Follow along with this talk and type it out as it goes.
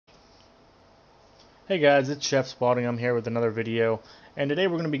Hey guys, it's Chef Spalding. I'm here with another video, and today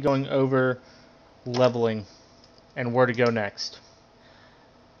we're going to be going over leveling and where to go next.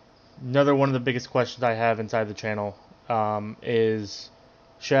 Another one of the biggest questions I have inside the channel is,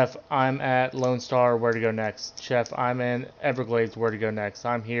 Chef, I'm at Lone Star, where to go next? Chef, I'm in Everglades, where to go next?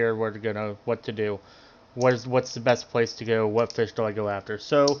 I'm here, where to go, what to do? What's the best place to go? What fish do I go after?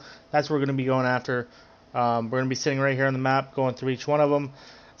 So that's what we're going to be going after. We're going to be sitting right here on the map, going through each one of them.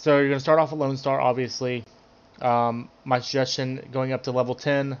 So you're going to start off at Lone Star, obviously. My suggestion, going up to level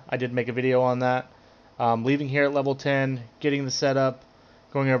 10, I did make a video on that. Leaving here at level 10, getting the setup,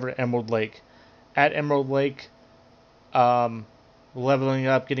 going over to Emerald Lake. At Emerald Lake, leveling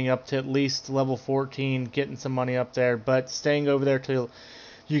up, getting up to at least level 14, getting some money up there, but staying over there till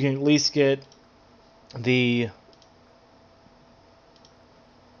you can at least get the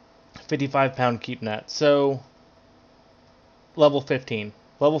 55-pound keep net. So, level 15.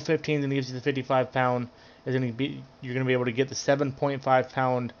 Level 15 then gives you the 55-pound. You're going to be able to get the 7.5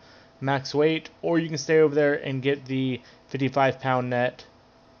 pound max weight, or you can stay over there and get the 55-pound net.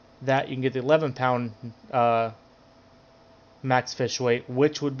 That you can get the 11-pound max fish weight,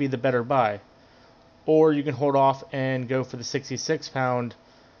 which would be the better buy. Or you can hold off and go for the 66-pound,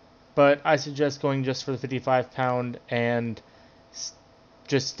 but I suggest going just for the 55-pound and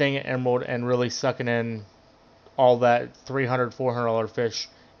just staying at Emerald and really sucking in all that $300, $400 fish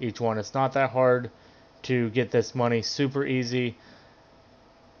each one. It's not that hard to get this money, super easy.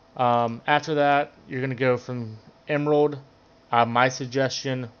 After that, you're going to go from Emerald. My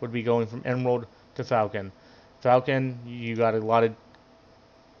suggestion would be going from Emerald to Falcon. Falcon, you got a lot of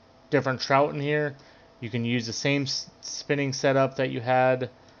different trout in here. You can use the same spinning setup that you had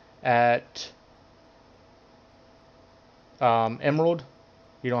at Emerald.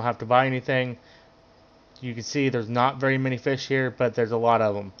 You don't have to buy anything. You can see there's not very many fish here, but there's a lot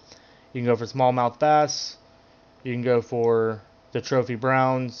of them. You can go for smallmouth bass. You can go for the trophy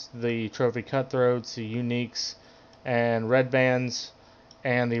browns, the trophy cutthroats, the uniques, and red bands,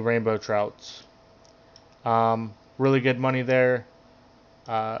 and the rainbow trouts. Really good money there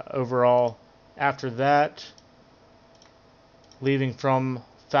overall. After that, leaving from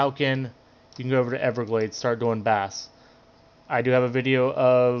Falcon, you can go over to Everglades, start doing bass. I do have a video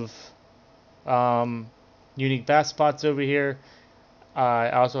of unique bass spots over here.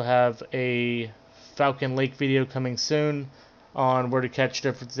 I also have a Falcon Lake video coming soon on where to catch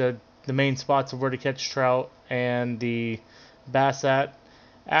the main spots of where to catch trout and the bass at.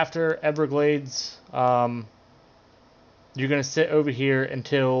 After Everglades, you're going to sit over here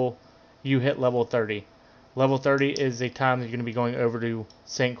until you hit level 30. Level 30 is a time that you're going to be going over to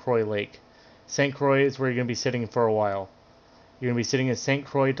St. Croix Lake. St. Croix is where you're going to be sitting for a while. You're going to be sitting at St.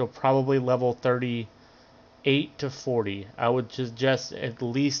 Croix till probably level 38 to 40. I would suggest at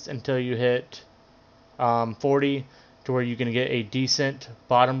least until you hit 40, to where you're going to get a decent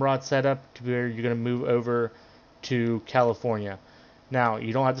bottom rod setup, to where you're going to move over to California. Now,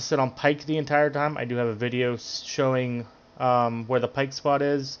 you don't have to sit on pike the entire time. I do have a video showing where the pike spot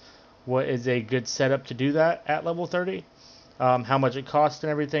is, what is a good setup to do that at level 30, how much it costs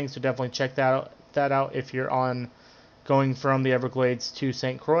and everything, so definitely check that out if you're on going from the Everglades to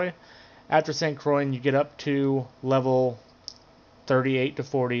St. Croix. After St. Croix, you get up to level 38 to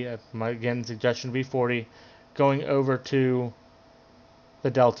 40. My again suggestion would be 40. Going over to the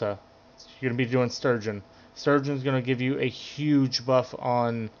Delta, you're going to be doing sturgeon. Sturgeon is going to give you a huge buff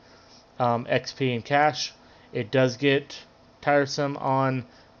on XP and cash. It does get tiresome on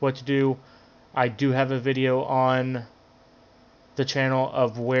what to do. I do have a video on the channel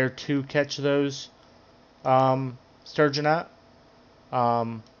of where to catch those sturgeon at,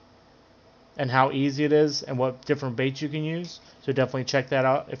 and how easy it is and what different baits you can use. So definitely check that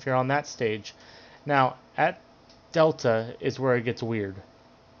out if you're on that stage. Now at Delta is where it gets weird.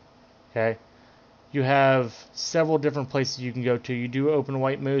 Okay, you have several different places you can go to. You do open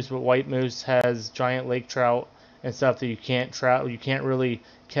White Moose, but White Moose has giant lake trout and stuff that you can't really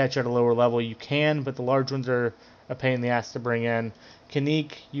catch at a lower level. You can, but the large ones are a pain in the ass to bring in.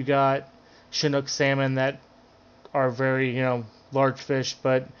 Kanique, you got Chinook salmon that are very, large fish,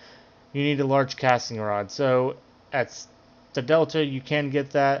 but you need a large casting rod. So at the Delta, you can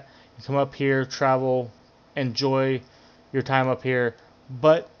get that. You come up here, travel, enjoy your time up here,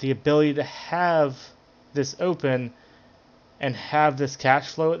 but the ability to have this open and have this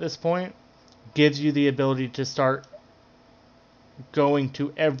cash flow at this point gives you the ability to start going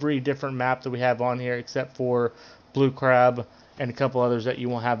to every different map that we have on here, except for Blue Crab and a couple others that you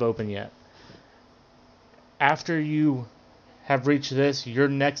won't have open yet. After you have reached this, your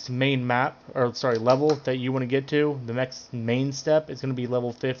next main map, or sorry, level that you want to get to, the next main step is going to be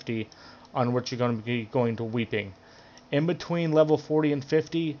level 50 on which you're going to be going to Weeping. In between level 40 and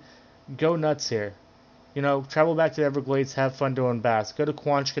 50, go nuts here. You know, travel back to the Everglades, have fun doing bass. Go to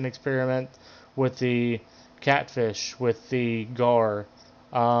Quanchkin, experiment with the catfish, with the gar,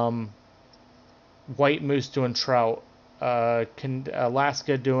 white moose doing trout,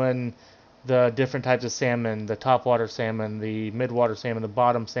 Alaska doing the different types of salmon, the topwater salmon, the midwater salmon, the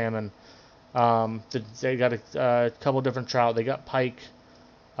bottom salmon. They got a couple different trout. They got pike.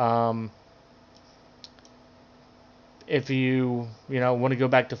 If you want to go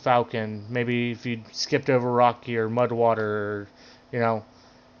back to Falcon, maybe if you skipped over Rocky or Mudwater, or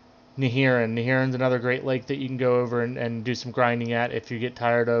Neheran. Neheran's another great lake that you can go over and do some grinding at if you get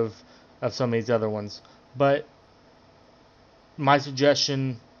tired of some of these other ones. But my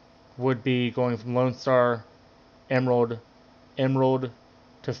suggestion would be going from Lone Star, Emerald, Emerald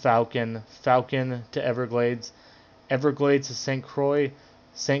to Falcon, Falcon to Everglades, Everglades to St. Croix,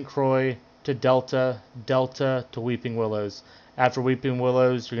 St. Croix to Delta, Delta to Weeping Willows. After Weeping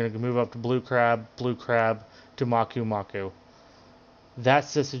Willows, you're going to move up to Blue Crab to Maku Maku.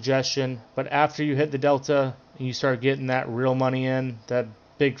 That's the suggestion. But after you hit the Delta and you start getting that real money in, that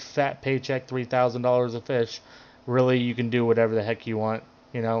big fat paycheck, $3,000 a fish, really you can do whatever the heck you want.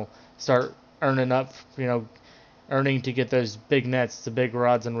 Start earning up, earning to get those big nets, the big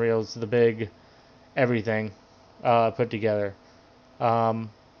rods and reels, the big everything put together.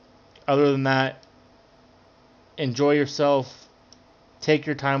 Other than that, enjoy yourself. Take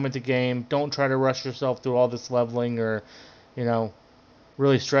your time with the game. Don't try to rush yourself through all this leveling or,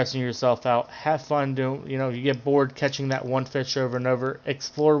 really stressing yourself out. Have fun doing, you get bored catching that one fish over and over.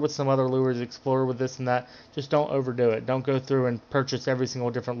 Explore with some other lures. Explore with this and that. Just don't overdo it. Don't go through and purchase every single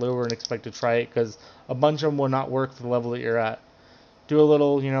different lure and expect to try it, because a bunch of them will not work for the level that you're at. Do a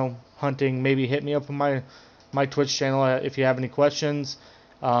little, hunting. Maybe hit me up on my Twitch channel if you have any questions.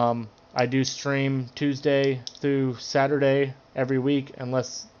 I do stream Tuesday through Saturday every week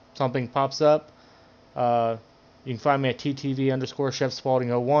unless something pops up. You can find me at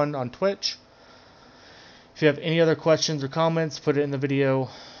ttv_chef_Spalding01 on Twitch. If you have any other questions or comments, put it in the video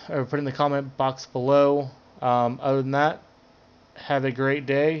or put it in the comment box below. Other than that, have a great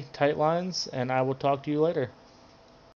day, tight lines, and I will talk to you later.